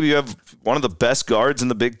Villanova Gabe, you have one of the best guards in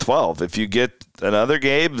the Big 12. If you get another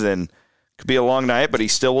Gabe, then it could be a long night, but he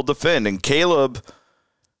still will defend. And Caleb,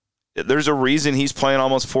 there's a reason he's playing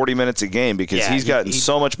almost 40 minutes a game because he's gotten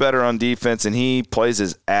so much better on defense, and he plays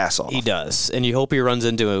his ass off. He does. And you hope he runs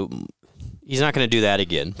into he's not going to do that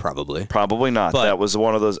again, probably. Probably not. But that was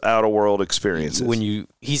one of those out-of-world experiences. When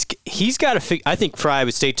he's got to I think for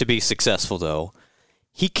Iowa State to be successful, though,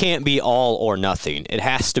 he can't be all or nothing. It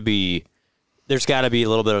has to be – there's got to be a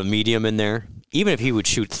little bit of medium in there, even if he would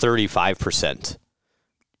shoot 35%.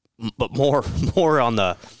 But more on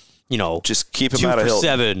the – just keep him 2 out of for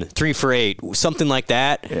Hilton. 7, 3 for 8, something like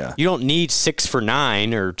that. Yeah. You don't need 6 for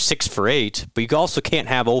 9 or 6 for 8, but you also can't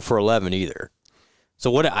have 0 for 11 either.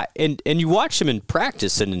 So and you watch him in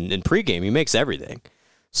practice and in pregame, he makes everything.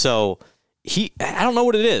 So I don't know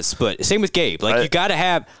what it is, but same with Gabe. Like you got to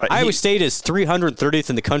have Iowa State is 330th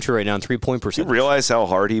in the country right now in 3-point percentage. You realize how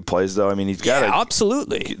hard he plays, though. I mean, he's got to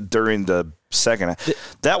absolutely during the second.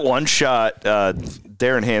 That one shot,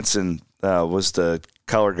 Darren Hansen was the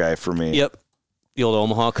color guy for me. Yep. The old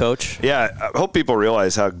Omaha coach. Yeah, I hope people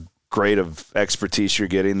realize how great of expertise you're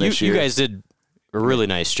getting this year. You guys did a really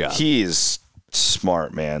nice job. He's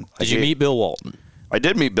smart, man. Did you meet Bill Walton? I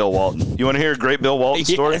did meet Bill Walton. You want to hear a great Bill Walton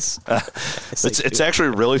story? Yes. It's actually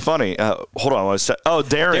really funny. Hold on.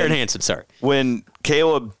 Darren Hansen, sorry. When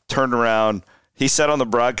Caleb turned around, he said on the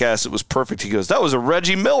broadcast it was perfect. He goes, that was a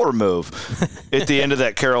Reggie Miller move at the end of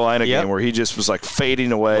that Carolina game where he just was like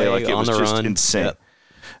fading away like it was just insane.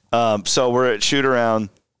 Yep. So we're at shoot-around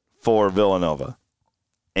for Villanova.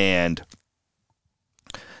 And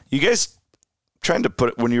you guys trying to put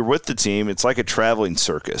it, when you're with the team, it's like a traveling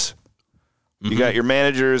circus. You got your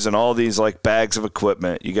managers and all these like bags of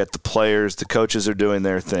equipment. You got the players, the coaches are doing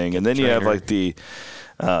their thing, and then you have like the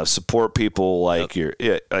support people, like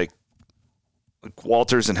like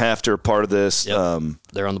Walters and Hafter are part of this. Yep.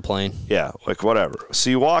 They're on the plane. Yeah, like whatever.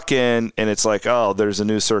 So you walk in, and it's like, oh, there's a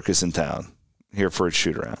new circus in town here for a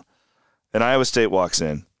shoot around. And Iowa State walks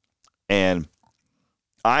in, and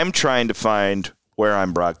I'm trying to find where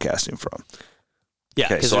I'm broadcasting from. Yeah,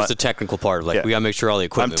 because there's the technical part. Like, we got to make sure all the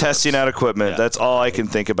equipment I'm testing out equipment. Yeah. That's all I can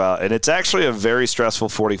think about. And it's actually a very stressful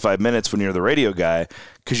 45 minutes when you're the radio guy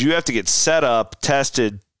because you have to get set up,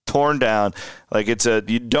 tested, torn down. Like,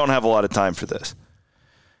 you don't have a lot of time for this.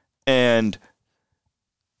 And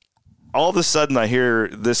all of a sudden I hear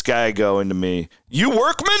this guy going to me, "You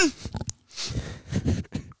Workman?"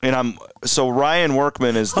 And so Ryan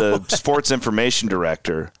Workman is the sports information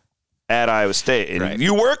director at Iowa State. And right.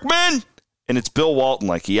 "You Workman?" And it's Bill Walton,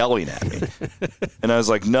 like, yelling at me. And I was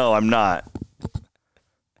like, "No, I'm not."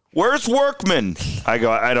 "Where's Workman?" I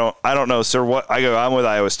go, I don't know, sir. What? I go, "I'm with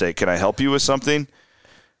Iowa State. Can I help you with something?"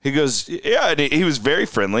 He goes, "Yeah." And he was very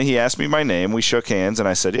friendly. He asked me my name. We shook hands, and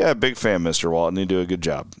I said, "Yeah, big fan, Mr. Walton. You do a good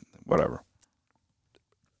job." Whatever.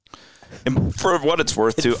 And for what it's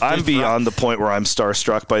worth, too, I'm beyond the point where I'm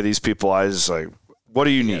starstruck by these people. I was just like, "What do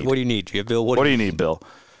you need? What do you need, Bill? What do you need, Bill?"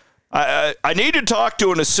 I need to talk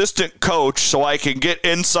to an assistant coach so I can get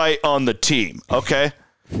insight on the team, okay?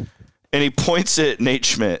 And he points at Nate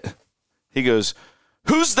Schmidt. He goes,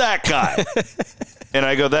 "Who's that guy?" And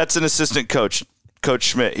I go, "That's an assistant coach, Coach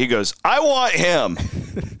Schmidt." He goes, "I want him."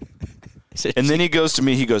 And then he goes to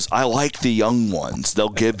me, he goes, "I like the young ones. They'll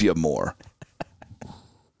give you more."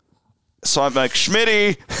 So I'm like,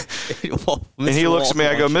 "Schmitty." And he looks at me.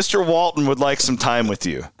 I go, "Mr. Walton would like some time with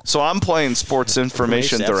you." So I'm playing sports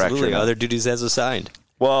information director. Absolutely. Other duties as assigned.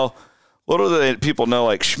 Well, little do the people know,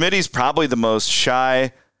 like, Schmitty's probably the most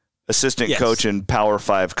shy assistant coach in Power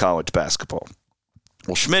 5 college basketball.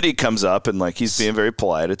 Well, Schmitty comes up and, like, he's being very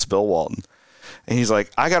polite. It's Bill Walton. And he's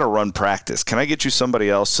like, "I got to run practice. Can I get you somebody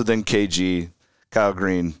else?" So then KG, Kyle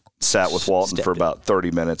Green, sat with Walton for about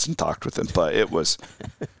 30 minutes and talked with him. But it was.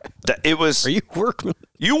 Are you Workman?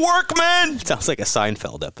 "You Workman?" Sounds like a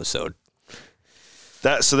Seinfeld episode.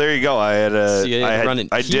 So there you go. I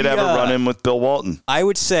did have a run-in with Bill Walton. I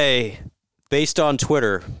would say, based on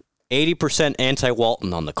Twitter 80%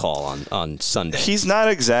 anti-Walton on the call on Sunday. He's not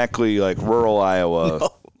exactly like rural Iowa.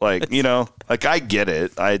 No. Like, you know, like I get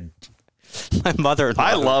it. My mother-in-law.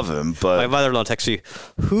 I love him, but my mother-in-law texts me,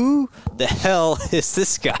 "Who the hell is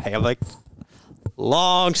this guy?" I'm like,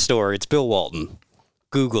 long story. It's Bill Walton.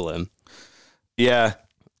 Google him. Yeah.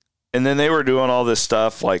 And then they were doing all this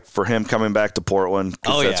stuff like for him coming back to Portland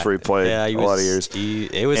because that's where he played a lot of years.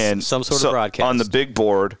 It was some sort of broadcast. On the big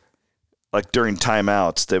board, like during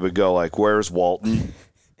timeouts, they would go like, "Where's Walton?"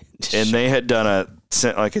 And they had done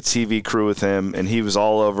sent like a TV crew with him, and he was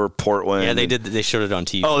all over Portland. Yeah, they did. They showed it on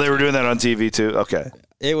TV. Oh, they were doing that on TV too. Okay,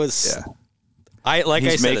 it was. Yeah,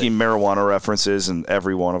 he's making marijuana references in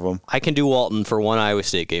every one of them. I can do Walton for one Iowa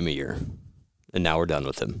State game a year, and now we're done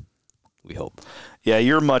with him. We hope. Yeah,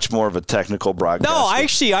 you're much more of a technical broadcaster. No,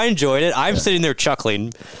 I enjoyed it. I'm sitting there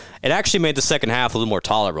chuckling. It actually made the second half a little more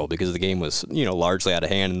tolerable because the game was, largely out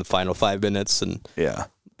of hand in the final 5 minutes, and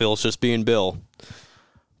Bill's just being Bill.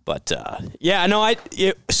 But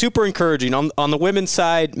super encouraging on the women's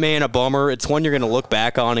side. Man, a bummer. It's one you're going to look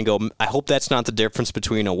back on and go, I hope that's not the difference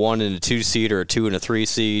between a 1 and a 2 seed or a 2 and a 3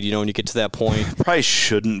 seed. When you get to that point, probably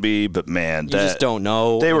shouldn't be. But man, you just don't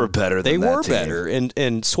know. They were better. They were better,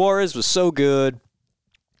 and Suarez was so good.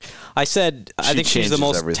 I think she's the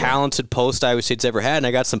most talented post Iowa State's ever had, and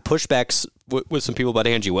I got some pushbacks with some people about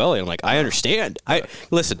Angie Welly. I'm like, I understand.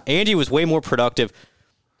 Listen, Angie was way more productive.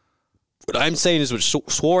 What I'm saying is what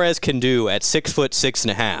Suarez can do at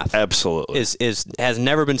 6'6.5", absolutely, has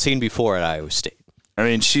never been seen before at Iowa State. I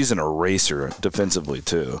mean, she's an eraser defensively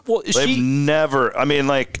too. Well, they've never. I mean,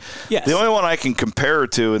 yes. The only one I can compare her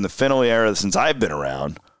to in the Finley era since I've been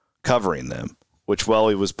around covering them, which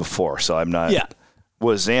Welly was before, so I'm not. Yeah.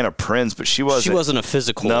 Was Anna Prinz, but she wasn't a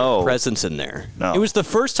physical presence in there. No. It was the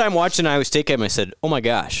first time watching an Iowa State game I said, oh my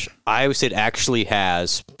gosh, Iowa State actually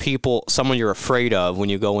has someone you're afraid of when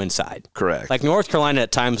you go inside. Correct. Like North Carolina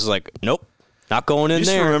at times was like, nope, not going in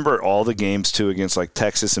there. You just remember all the games too against like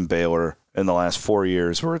Texas and Baylor in the last 4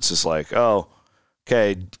 years where it's just like, oh,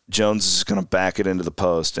 okay, Jones is going to back it into the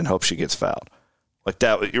post and hope she gets fouled. Like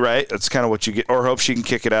that, right? That's kind of what you get, or hope she can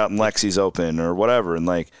kick it out and Lexi's open or whatever. And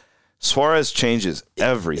like, Suarez changes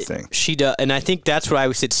everything. She does, and I think that's what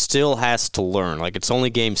Iowa State still has to learn. Like, it's only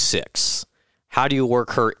game 6. How do you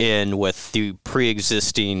work her in with the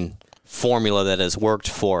pre-existing formula that has worked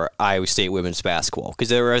for Iowa State women's basketball? Because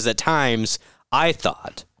there was at times, I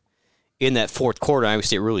thought, in that fourth quarter, Iowa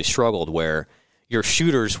State really struggled where your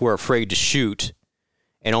shooters were afraid to shoot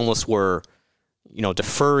and almost were,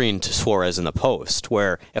 deferring to Suarez in the post,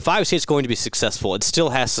 where if Iowa State's going to be successful, it still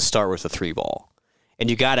has to start with a 3-ball. And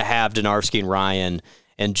you got to have Donarski and Ryan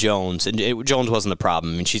and Jones. And Jones wasn't the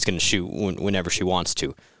problem. I mean, she's going to shoot whenever she wants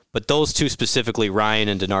to. But those two specifically, Ryan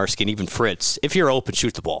and Donarski, and even Fritz, if you're open,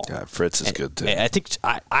 shoot the ball. God, Fritz is good, too. I think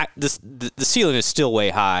the ceiling is still way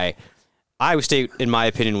high. Iowa State, in my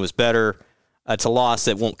opinion, was better. It's a loss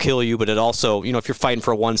that won't kill you, but it also, if you're fighting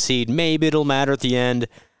for a 1 seed, maybe it'll matter at the end.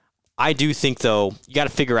 I do think, though, you got to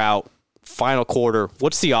figure out final quarter,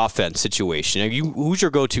 what's the offense situation? Who's your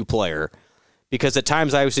go-to player? Because at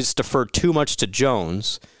times I was just deferred too much to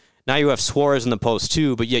Jones. Now you have Suarez in the post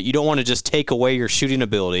too, but yet you don't want to just take away your shooting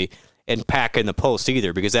ability and pack in the post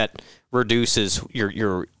either, because that reduces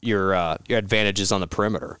your advantages on the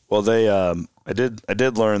perimeter. Well, I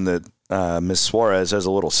did learn that Miss Suarez has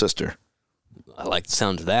a little sister. I like the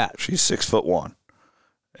sound of that. She's 6'1"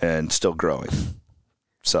 and still growing.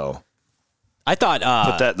 So I thought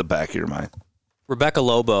put that in the back of your mind. Rebecca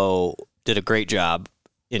Lobo did a great job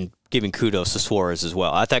in giving kudos to Suarez as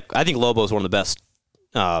well. I think Lobo is one of the best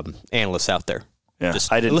analysts out there. Yeah,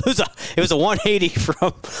 it was a 180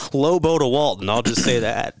 from Lobo to Walton. I'll just say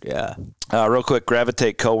that. Yeah. Real quick,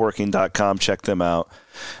 gravitatecoworking.com. Check them out.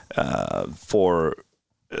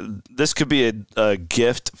 This could be a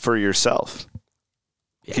gift for yourself.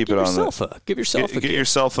 Yeah, give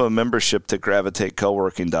yourself a membership to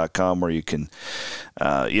gravitatecoworking.com where you can,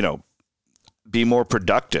 be more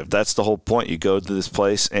productive. That's the whole point. You go to this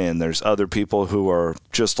place and there's other people who are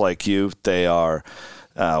just like you. They are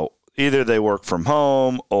either they work from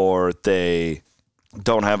home or they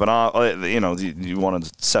don't have you want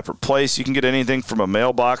a separate place. You can get anything from a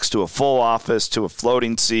mailbox to a full office to a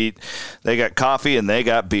floating seat. They got coffee and they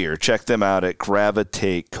got beer. Check them out at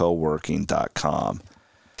gravitatecoworking.com.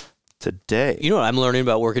 Today. You know what I'm learning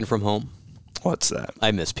about working from home? What's that?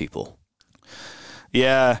 I miss people.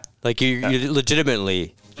 Yeah. Like you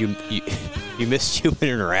legitimately, you miss human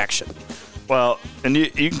interaction. Well, and you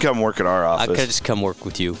can come work at our office. I could just come work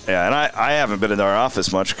with you. Yeah, and I haven't been in our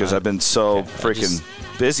office much because I've been so freaking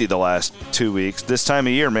busy the last 2 weeks. This time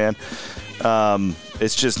of year, man.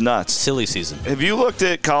 It's just nuts. Silly season. Have you looked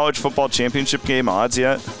at college football championship game odds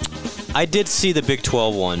yet? I did see the Big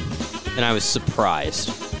 12 one, and I was surprised.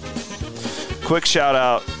 Quick shout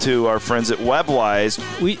out to our friends at Webwise.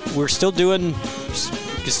 We're still doing. You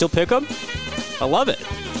can still pick them. I love it.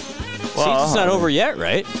 Well, Season's not over yet,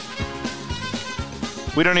 right?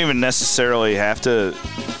 We don't even necessarily have to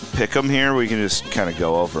pick them here. We can just kind of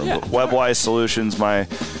go over them. Yeah. Webwise Solutions, my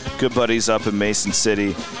good buddies up in Mason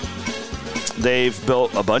City, they've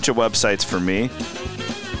built a bunch of websites for me,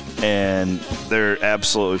 and they're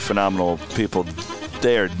absolutely phenomenal people.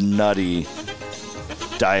 They are nutty,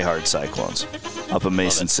 diehard Cyclones up in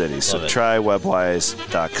Mason City. So try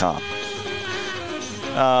webwise.com.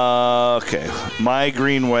 Okay. My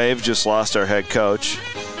Green Wave just lost our head coach.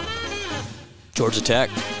 Georgia Tech.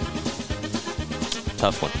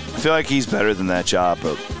 Tough one. I feel like he's better than that job,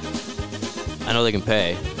 but I know they can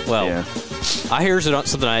pay. Well, yeah. I hear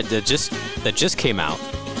something that just came out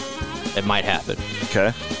that might happen.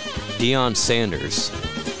 Okay. Deion Sanders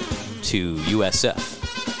to USF.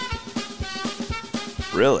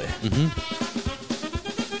 Really? Mm-hmm.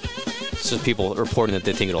 So people reporting that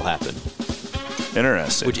they think it'll happen.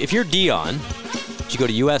 Interesting. Which, if you're Deion, do you go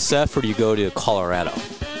to USF or do you go to Colorado?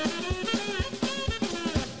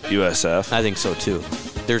 USF. I think so too.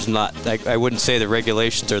 There's not. I wouldn't say the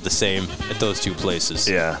regulations are the same at those two places.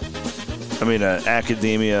 Yeah. I mean,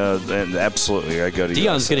 academia, and absolutely, I go to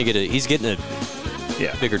Deion's USF. going to get he's getting a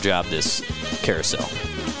bigger job this carousel.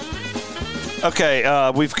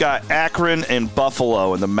 Okay, we've got Akron and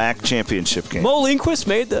Buffalo in the MAC championship game. Mo Lindquist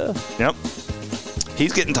made the. Yep.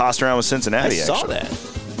 He's getting tossed around with Cincinnati, I saw actually.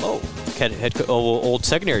 that. Old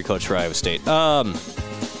secondary coach for Iowa State.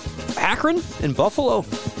 Akron and Buffalo.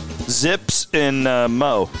 Zips and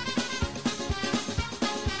Mo.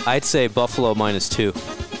 I'd say Buffalo -2.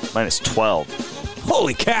 -12.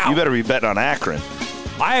 Holy cow! You better be betting on Akron.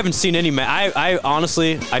 I haven't seen any. I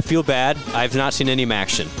honestly, I feel bad. I've not seen any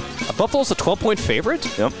action. Buffalo's a 12-point favorite?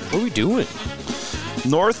 Yep. What are we doing?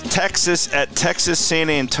 North Texas at Texas San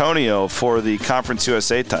Antonio for the Conference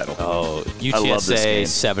USA title. Oh, I love this UTSA game.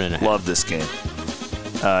 7.5. Love this game.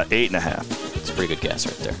 8.5. It's a pretty good guess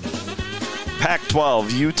right there.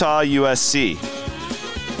 Pac-12, Utah, USC.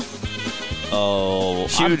 Oh,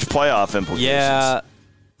 Huge playoff implications. Yeah.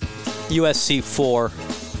 USC 4.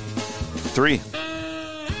 3.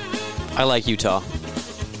 I like Utah.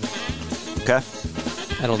 Okay.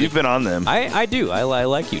 I don't. You've been on them. I do. I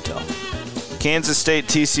like Utah. Kansas State,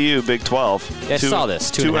 TCU, Big 12. Yeah, I saw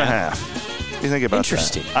this. 2.5. What do you think about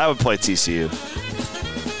Interesting. that? I would play TCU.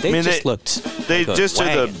 They mean, just looked. They like a just are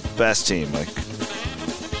wagon. the best team. Like,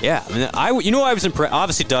 Yeah, I mean, I was impressed.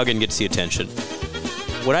 Obviously, Duggan gets the attention.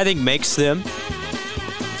 What I think makes them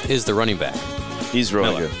is the running back. he's really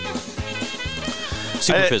Miller. good.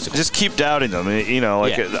 Super physical. Just keep doubting them. You know,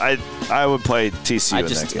 like Yeah. I would play TCU in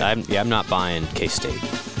that game. I'm not buying K-State.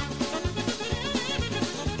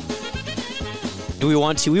 Do we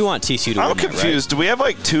want to? We want TCU to win I'm that, confused. Do we have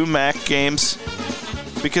like 2 MAC games?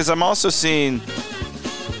 Because I'm also seeing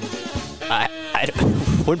right? I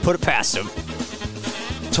wouldn't put it past them.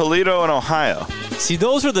 Toledo and Ohio. See,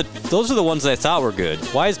 those are the ones that I thought were good.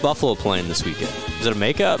 Why is Buffalo playing this weekend? Is it a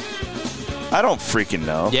makeup? I don't freaking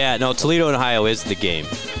know. Yeah, no. Toledo and Ohio is the game.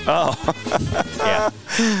 Oh, Yeah.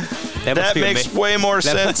 that makes way more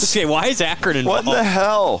sense. Okay, why is Akron involved? What the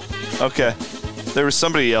hell? Okay. There was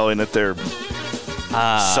somebody yelling at their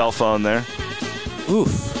cell phone there.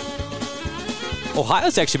 Oof.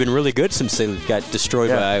 Ohio's actually been really good since they got destroyed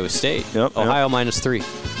Yeah. by Iowa State. Yep, Ohio -3.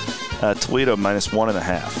 Toledo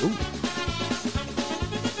 -1.5.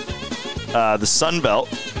 The Sun Belt.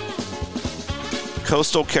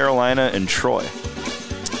 Coastal Carolina and Troy.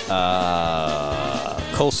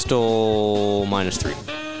 Coastal -3.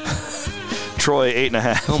 Troy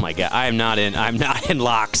 8.5. Oh my God, I'm not in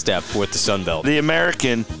lockstep with the Sun Belt. The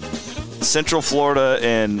American, Central Florida,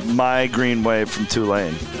 and my Green Wave from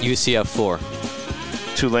Tulane. UCF 4.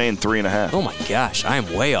 Tulane 3.5. Oh my gosh, I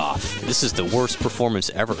am way off. This is the worst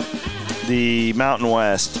performance ever. The Mountain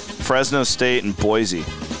West, Fresno State and Boise.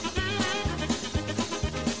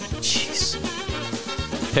 Jeez.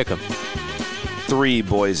 Pick 'em. 3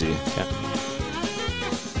 Boise. Yeah.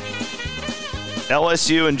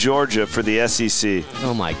 LSU and Georgia for the SEC.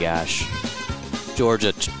 Oh my gosh.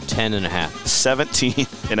 Georgia 10.5.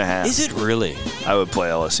 17.5. Is it really? I would play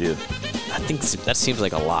LSU. I think that seems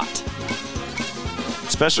like a lot.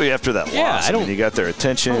 Especially after that Yeah, loss. I don't- mean, you got their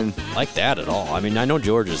attention. Like that at all. I mean, I know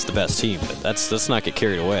Georgia's the best team, but let's not get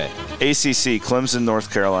carried away. ACC, Clemson, North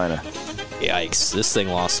Carolina. Yikes! This thing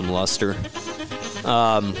lost some luster.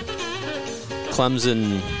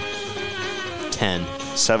 Clemson 10.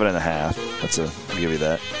 7.5. I'll give you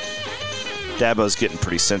that. Dabo's getting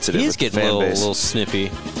pretty sensitive. He is with the getting a fan base. little snippy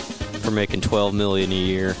for making $12 million a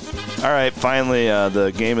year. All right, finally,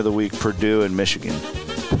 the game of the week: Purdue and Michigan.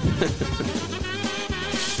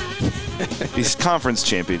 These conference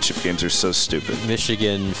championship games are so stupid.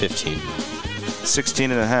 Michigan 15.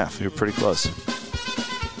 16.5. You're pretty close.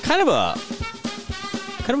 Kind of a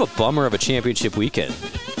bummer of a championship weekend.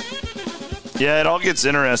 Yeah, it all gets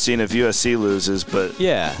interesting if USC loses, but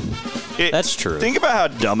Yeah, that's true. Think about how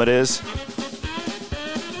dumb it is.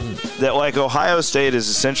 That like Ohio State is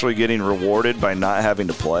essentially getting rewarded by not having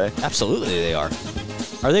to play. Absolutely, they are.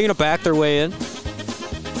 Are they going to back their way in?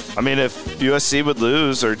 I mean, if USC would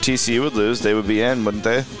lose or TCU would lose, they would be in, wouldn't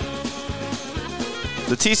they?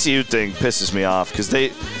 The TCU thing pisses me off because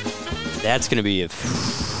That's going to be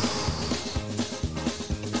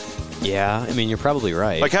Yeah, I mean, you're probably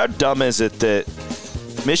right. like, how dumb is it that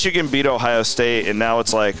Michigan beat Ohio State and now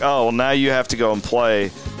it's like, oh, well, now you have to go and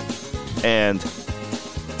play and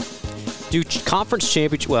do conference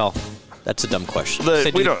championship? Well, that's a dumb question.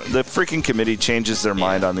 the freaking committee changes their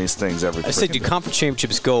mind on these things every. I say, do conference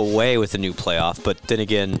championships go away with the new playoff? But then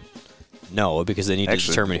again, no, because they need to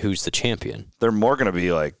determine who's the champion. They're more going to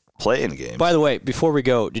be like playing games. By the way, before we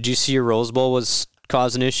go, did you see your Rose Bowl was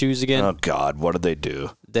causing issues again? Oh God, what did they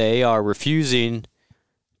do? They are refusing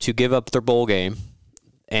to give up their bowl game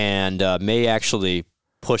and may actually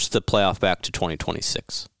push the playoff back to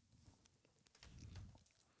 2026.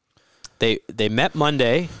 They met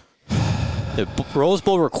Monday. The Rose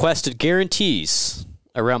Bowl requested guarantees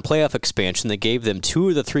around playoff expansion. They gave them 2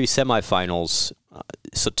 of the 3 semifinals,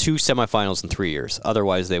 so 2 semifinals in 3 years.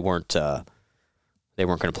 Otherwise, they weren't going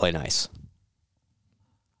to play nice.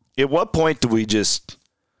 At what point do we just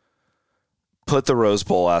put the Rose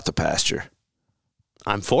Bowl out to pasture?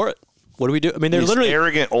 I'm for it. What do we do? I mean, they're These literally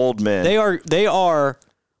arrogant old men. They are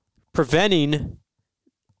preventing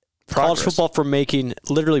college football from making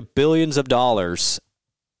literally billions of dollars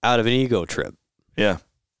out of an ego trip. Yeah.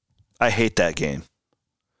 I hate that game.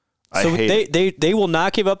 They will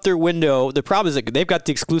not give up their window. The problem is that they've got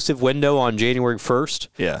the exclusive window on January 1st.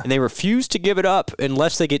 Yeah. And they refuse to give it up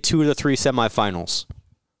unless they get 2 of the 3 semifinals.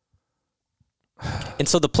 And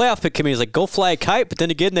so the playoff pick committee is like, go fly a kite, but then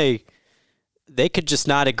again, they could just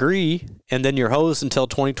not agree, and then you're hosed until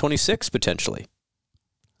 2026 potentially.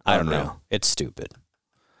 I don't know. It's stupid.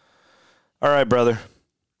 All right, brother.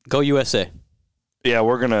 Go USA. Yeah,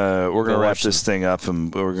 we're gonna wrap watch this thing up,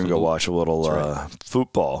 and we're gonna go watch a little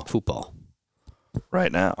football. Football.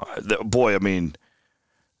 Right now. Boy, I mean,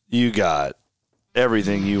 you got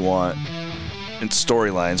everything you want in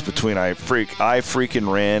storylines between I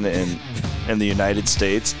freaking ran and the United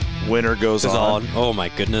States. Winner goes on. Oh my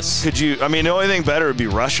goodness. Could you? I mean, the only thing better would be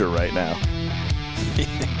Russia right now.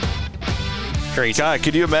 Crazy. God,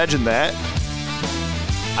 could you imagine that?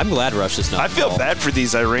 I'm glad Russia's not. I feel bad for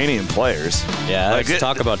these Iranian players. Yeah, let's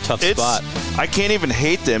talk about tough spot. I can't even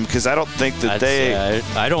hate them because I don't think that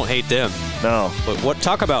I don't hate them. No. But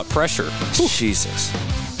talk about pressure. Jesus.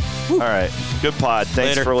 All right. Good pod.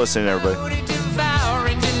 Thanks for listening, everybody.